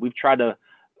like that. We've tried to,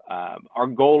 our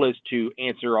goal is to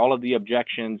answer all of the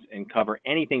objections and cover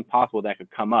anything possible that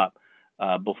could come up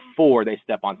before they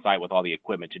step on site with all the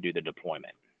equipment to do the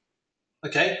deployment.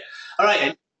 Okay. All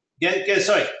right.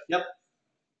 Sorry. Yep.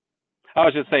 I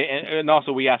was just saying, and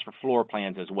also we ask for floor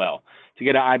plans as well. To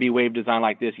get an IB wave design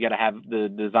like this, you got to have the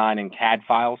design in CAD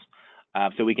files,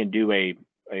 so we can do a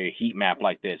heat map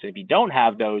like this. If you don't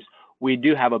have those, we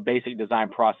do have a basic design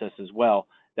process as well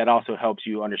that also helps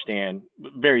you understand,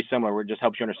 very similar, it just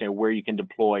helps you understand where you can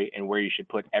deploy and where you should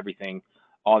put everything,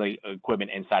 all the equipment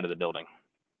inside of the building.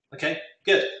 Okay,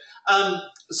 good.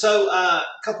 So a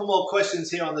couple more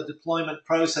questions here on the deployment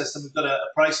process, and we've got a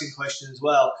pricing question as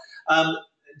well.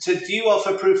 So do you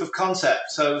offer proof of concept?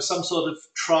 So some sort of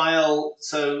trial,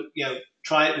 so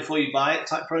try it before you buy it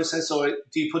type process, or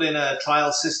do you put in a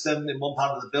trial system in one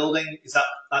part of the building? Is that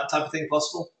type of thing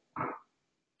possible?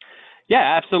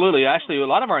 Yeah, absolutely. Actually, a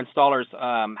lot of our installers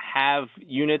have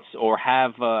units or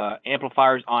have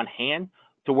amplifiers on hand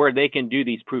to where they can do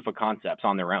these proof of concepts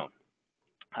on their own.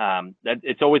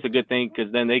 It's always a good thing,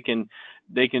 because then they can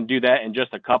do that in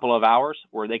just a couple of hours,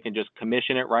 where they can just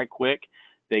commission it right quick.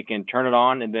 They can turn it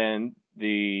on, and then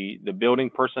the building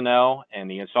personnel and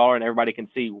the installer and everybody can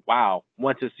see, wow,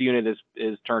 once this unit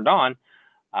is turned on,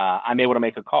 I'm able to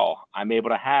make a call. I'm able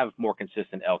to have more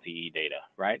consistent LTE data,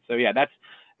 right? So yeah, that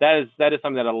is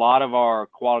something that a lot of our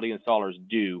quality installers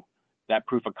do, that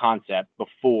proof of concept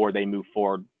before they move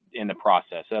forward in the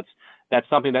process. So that's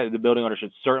something that the building owner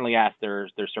should certainly ask their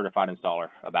certified installer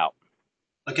about.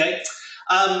 Okay.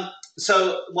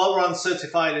 So while we're on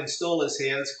certified installers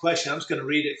here, there's a question. I'm just going to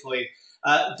read it for you.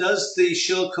 Does the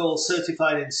Surecall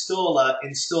certified installer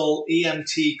install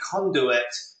EMT conduit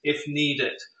if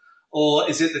needed, or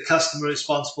is it the customer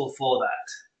responsible for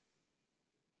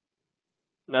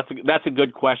that? That's a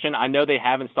good question. I know they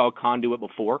have installed conduit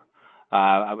before.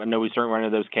 I know we certainly run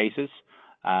into those cases.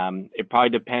 It probably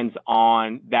depends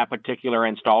on that particular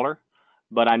installer,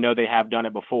 but I know they have done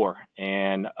it before.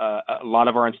 And a lot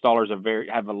of our installers have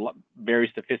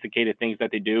very sophisticated things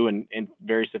that they do and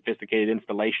very sophisticated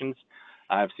installations.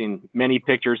 I've seen many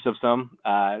pictures of some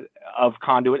of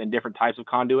conduit and different types of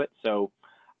conduit. So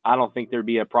I don't think there'd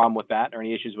be a problem with that or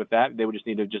any issues with that. They would just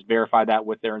need to just verify that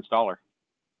with their installer.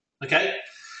 Okay.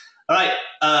 All right.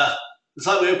 It's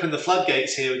like we opened the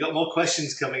floodgates here. We've got more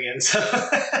questions coming in. So,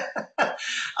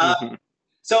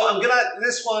 so I'm gonna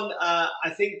this one. I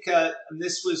think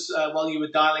this was while you were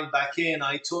dialing back in.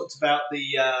 I talked about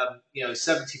the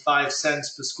 75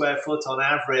 cents per square foot on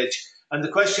average. And the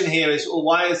question here is, well,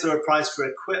 why is there a price for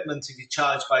equipment if you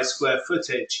charge by square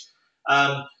footage?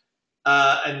 And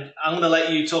I'm going to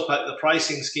let you talk about the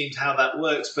pricing schemes, how that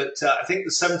works. But I think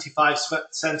the 75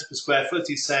 cents per square foot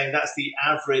is saying that's the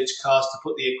average cost to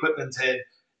put the equipment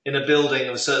in a building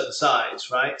of a certain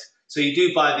size, right? So you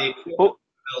do buy the equipment in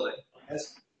the building.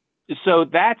 Yes? So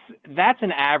that's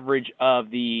an average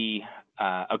of the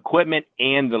equipment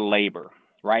and the labor,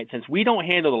 right? Since we don't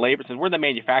handle the labor, since we're the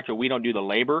manufacturer, we don't do the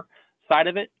labor side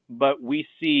of it, but we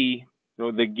see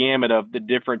the gamut of the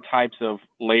different types of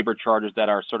labor charges that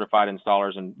our certified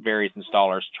installers and various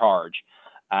installers charge.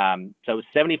 So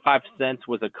 75 cents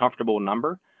was a comfortable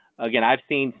number. Again, I've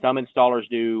seen some installers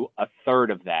do a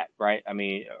third of that, right?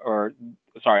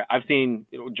 I've seen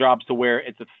jobs to where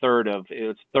it's a third of,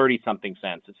 it's 30 something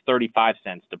cents, it's 35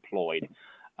 cents deployed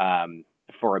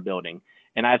for a building.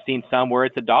 And I've seen some where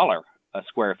it's $1 a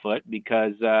square foot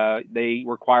because they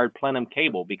required plenum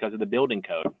cable because of the building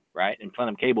code, right? And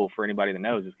plenum cable, for anybody that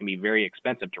knows, is going to be very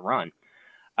expensive to run.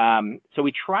 So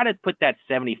we try to put that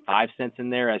 75 cents in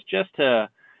there as just to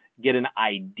get an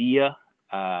idea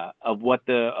of what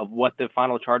the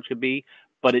final charge could be,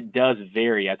 but it does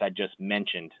vary, as I just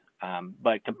mentioned.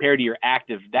 But compared to your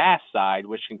active DAS side,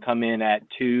 which can come in at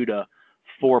 $2 to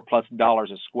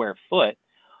 $4+ a square foot,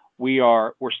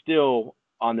 we're still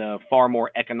on the far more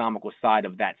economical side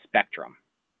of that spectrum.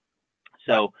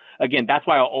 So again, that's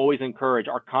why I always encourage,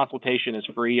 our consultation is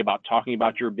free about talking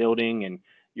about your building and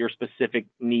your specific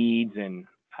needs and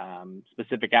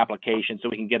specific applications, so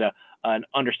we can get an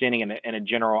understanding and a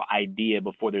general idea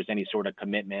before there's any sort of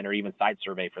commitment or even site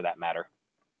survey for that matter.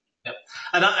 Yep.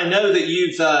 And I know that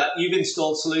you've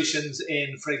installed solutions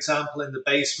in, for example, in the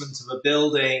basement of a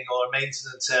building or a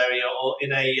maintenance area or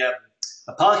in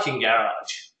a parking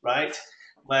garage, right?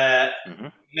 Where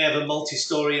you may have a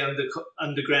multi-story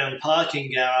underground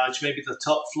parking garage. Maybe the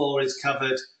top floor is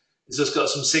covered. It's just got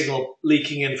some signal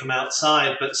leaking in from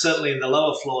outside, but certainly in the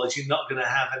lower floors, you're not going to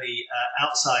have any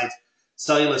outside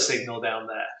cellular signal down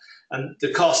there. And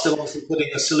the cost of also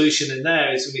putting a solution in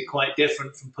there is going to be quite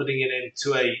different from putting it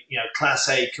into a Class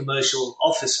A commercial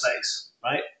office space,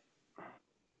 right?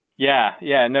 Yeah,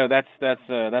 no,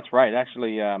 that's right.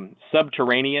 Actually,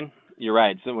 subterranean. You're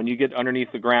right. So when you get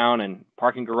underneath the ground and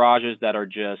parking garages that are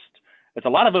it's a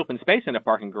lot of open space in a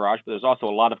parking garage, but there's also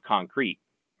a lot of concrete.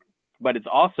 But it's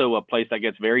also a place that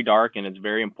gets very dark, and it's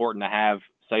very important to have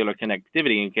cellular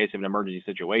connectivity in case of an emergency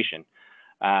situation.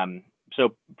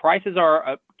 So prices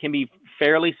can be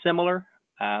fairly similar.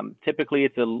 Typically,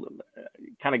 it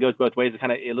kind of goes both ways. It's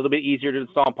kind of a little bit easier to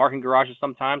install in parking garages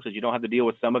sometimes because you don't have to deal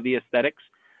with some of the aesthetics.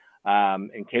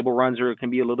 And cable runs can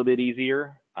be a little bit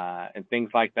easier and things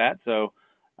like that. So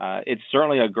it's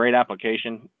certainly a great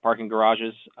application, parking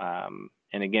garages.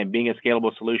 And again, being a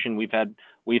scalable solution, we've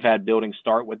had buildings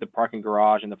start with the parking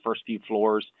garage in the first few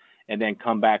floors and then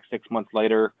come back 6 months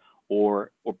later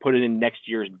or put it in next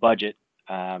year's budget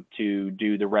to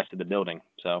do the rest of the building.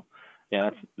 So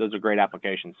yeah, those are great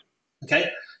applications.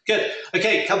 Okay, good.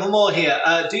 Okay, a couple more here.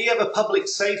 Do you have a public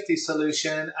safety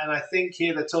solution? And I think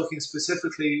here they're talking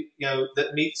specifically, that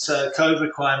meets code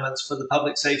requirements for the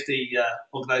public safety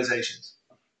organizations.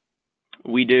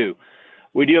 We do.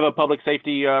 We do have a public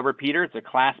safety repeater. It's a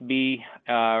Class B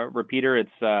repeater.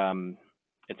 It's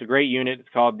a great unit. It's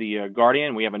called the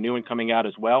Guardian. We have a new one coming out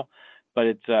as well, but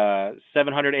it's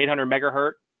 700, 800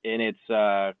 megahertz, and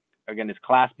it's again, it's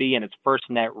Class B and it's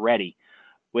FirstNet ready.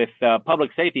 With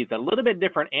public safety, it's a little bit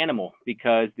different animal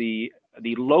because the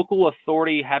local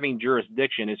authority having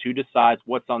jurisdiction is who decides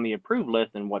what's on the approved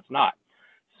list and what's not.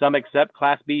 Some accept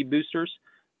Class B boosters,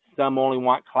 some only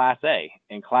want Class A,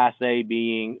 and Class A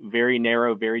being very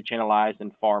narrow, very channelized,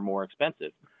 and far more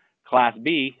expensive. Class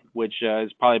B, which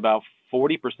is probably about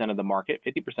 40% of the market,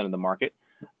 50% of the market,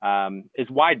 is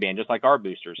wideband, just like our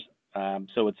boosters.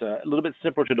 So it's a little bit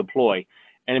simpler to deploy,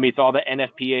 and it meets all the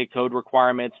NFPA code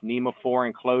requirements, NEMA 4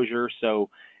 enclosure. So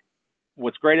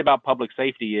what's great about public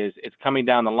safety is it's coming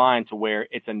down the line to where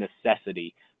it's a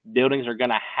necessity. Buildings are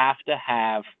going to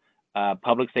have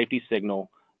public safety signal,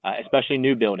 especially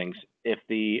new buildings. If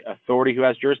the authority who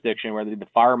has jurisdiction, whether the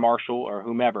fire marshal or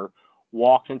whomever,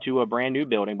 walks into a brand new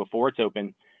building before it's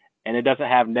open and it doesn't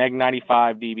have neg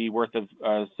 95 dB worth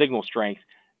of signal strength,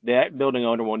 that building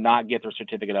owner will not get their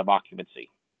certificate of occupancy.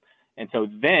 And so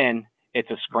then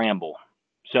it's a scramble.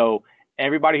 So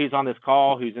everybody who's on this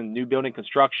call, who's in new building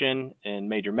construction in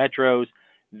major metros,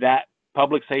 that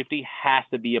public safety has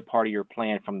to be a part of your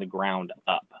plan from the ground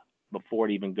up before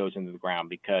it even goes into the ground,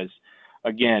 because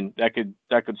again, that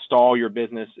could stall your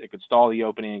business. It could stall the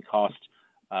opening and cost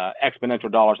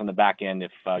exponential dollars on the back end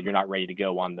if you're not ready to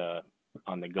go on the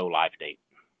go live date.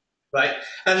 Right.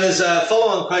 And there's a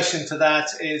follow-on question to that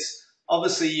is,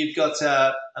 obviously you've got,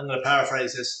 I'm going to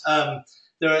paraphrase this,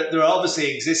 there are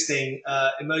obviously existing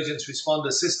emergency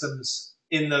responder systems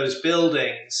in those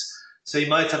buildings. So you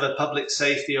might have a public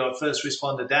safety or a first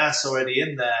responder DAS already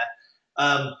in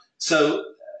there. So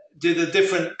do the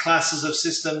different classes of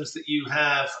systems that you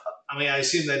have, I mean, I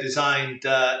assume they're designed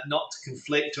not to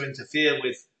conflict or interfere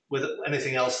with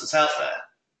anything else that's out there,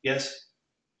 yes?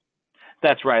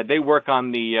 That's right. They work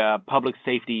on the public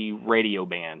safety radio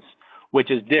bands, which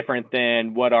is different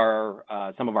than what our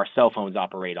some of our cell phones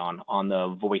operate on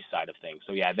the voice side of things.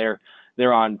 So yeah,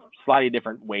 they're on slightly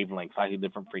different wavelengths, slightly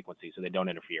different frequencies, so they don't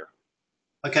interfere.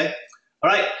 Okay. All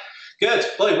right. Good.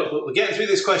 Boy, we're getting through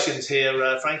these questions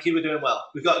here, Frankie. We're doing well.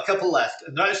 We've got a couple left,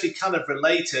 and they're actually kind of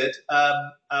related.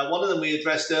 One of them we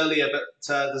addressed earlier, but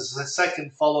there's a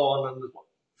second follow-on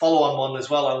one as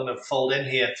well I'm going to fold in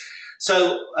here.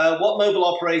 So what mobile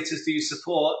operators do you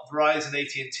support, Verizon,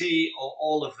 AT&T, or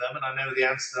all of them? And I know the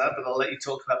answer to that, but I'll let you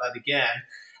talk about that again.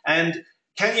 And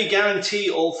can you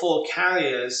guarantee all 4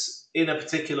 carriers in a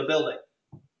particular building?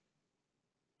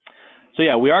 So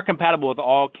yeah, we are compatible with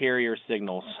all carrier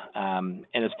signals. And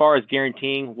as far as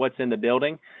guaranteeing what's in the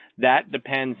building, that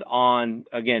depends on,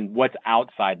 again, what's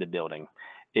outside the building.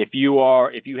 If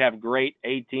you have great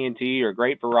AT&T or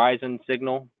great Verizon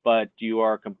signal, but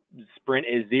Sprint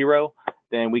is 0,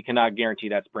 then we cannot guarantee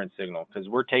that Sprint signal, because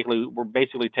we're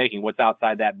basically taking what's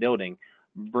outside that building,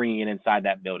 bringing it inside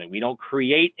that building. We don't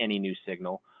create any new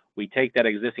signal. We take that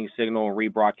existing signal and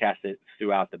rebroadcast it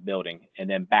throughout the building and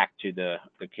then back to the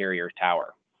carrier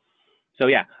tower. So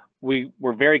yeah,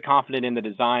 we're very confident in the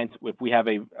designs. If we have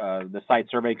the site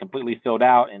survey completely filled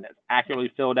out and it's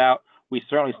accurately filled out, we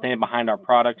certainly stand behind our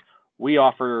product. We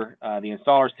offer the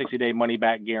installer 60-day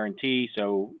money-back guarantee,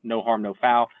 so no harm, no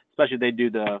foul, especially if they do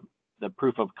the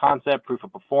proof of concept, proof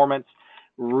of performance,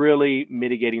 really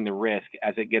mitigating the risk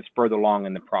as it gets further along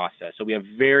in the process. So we have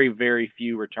very, very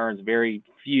few returns, very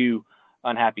few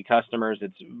unhappy customers.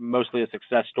 It's mostly a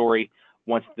success story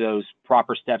once those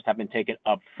proper steps have been taken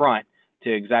up front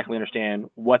to exactly understand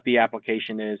what the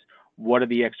application is, what are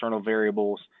the external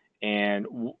variables, and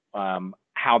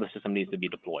how the system needs to be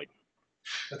deployed.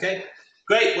 Okay,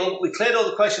 great. Well, we cleared all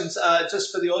the questions.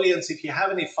 Just for the audience, if you have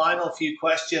any final few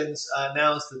questions,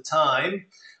 now's the time.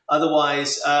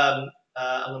 Otherwise, I'm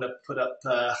going to put up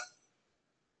the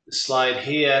slide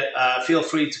here. Feel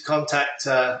free to contact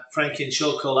Frankie and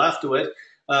Surecall afterward,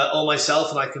 or myself,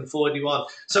 and I can forward you on.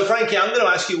 So, Frankie, I'm going to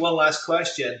ask you one last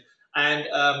question, and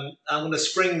I'm going to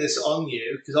spring this on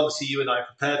you because obviously you and I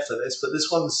prepared for this, but this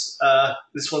one's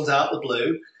out the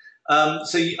blue.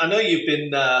 I know you've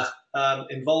been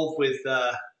involved with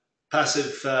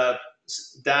passive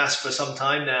DAS for some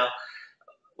time now.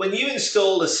 When you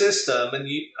install a system, and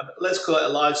let's call it a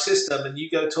live system, and you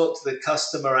go talk to the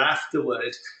customer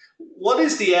afterward, what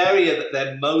is the area that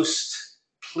they're most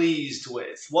pleased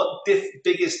with? What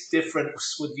biggest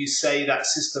difference would you say that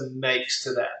system makes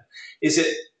to them? Is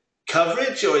it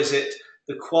coverage, or is it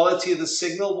the quality of the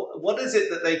signal? What is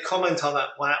it that they comment on that?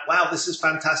 Wow, this is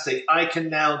fantastic. I can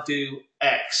now do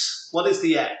X. What is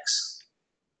the X?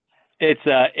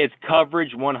 It's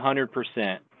coverage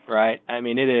 100%, right? I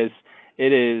mean, it is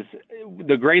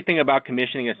the great thing about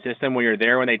commissioning a system when you're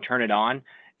there, when they turn it on,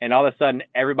 and all of a sudden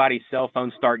everybody's cell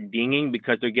phones start dinging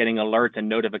because they're getting alerts and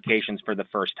notifications for the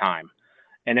first time.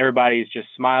 and everybody's just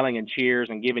smiling and cheers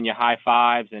and giving you high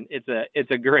fives, and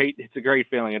it's a great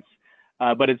feeling.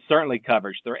 But it's certainly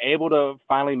coverage. They're able to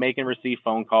finally make and receive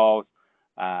phone calls.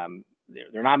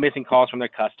 They're not missing calls from their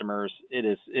customers. It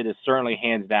is certainly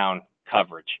hands down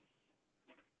coverage.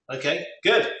 Okay,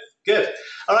 good.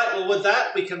 All right, well, with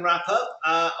that, we can wrap up.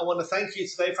 I want to thank you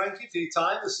today, Frankie, for your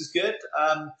time. This is good.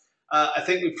 I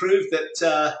think we proved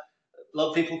that a lot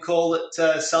of people call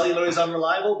that cellular is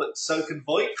unreliable, but so can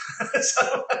VoIP.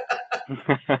 So,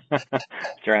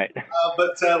 that's right.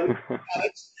 But we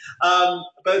managed. I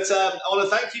want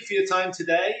to thank you for your time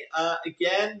today.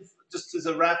 Again, just as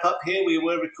a wrap up here, we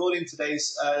were recording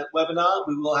today's webinar.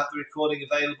 We will have the recording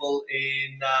available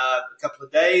in a couple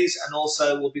of days, and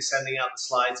also we'll be sending out the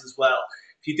slides as well.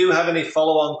 If you do have any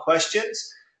follow-on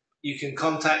questions, you can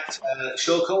contact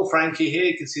Surecall, Frankie here.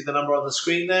 You can see the number on the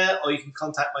screen there, or you can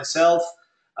contact myself.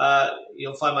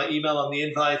 You'll find my email on the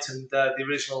invite and the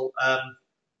original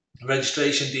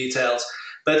registration details.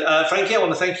 But Frankie, I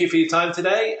want to thank you for your time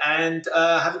today, and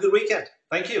have a good weekend.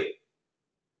 Thank you.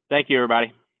 Thank you,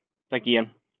 everybody. Thank you,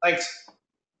 Ian. Thanks.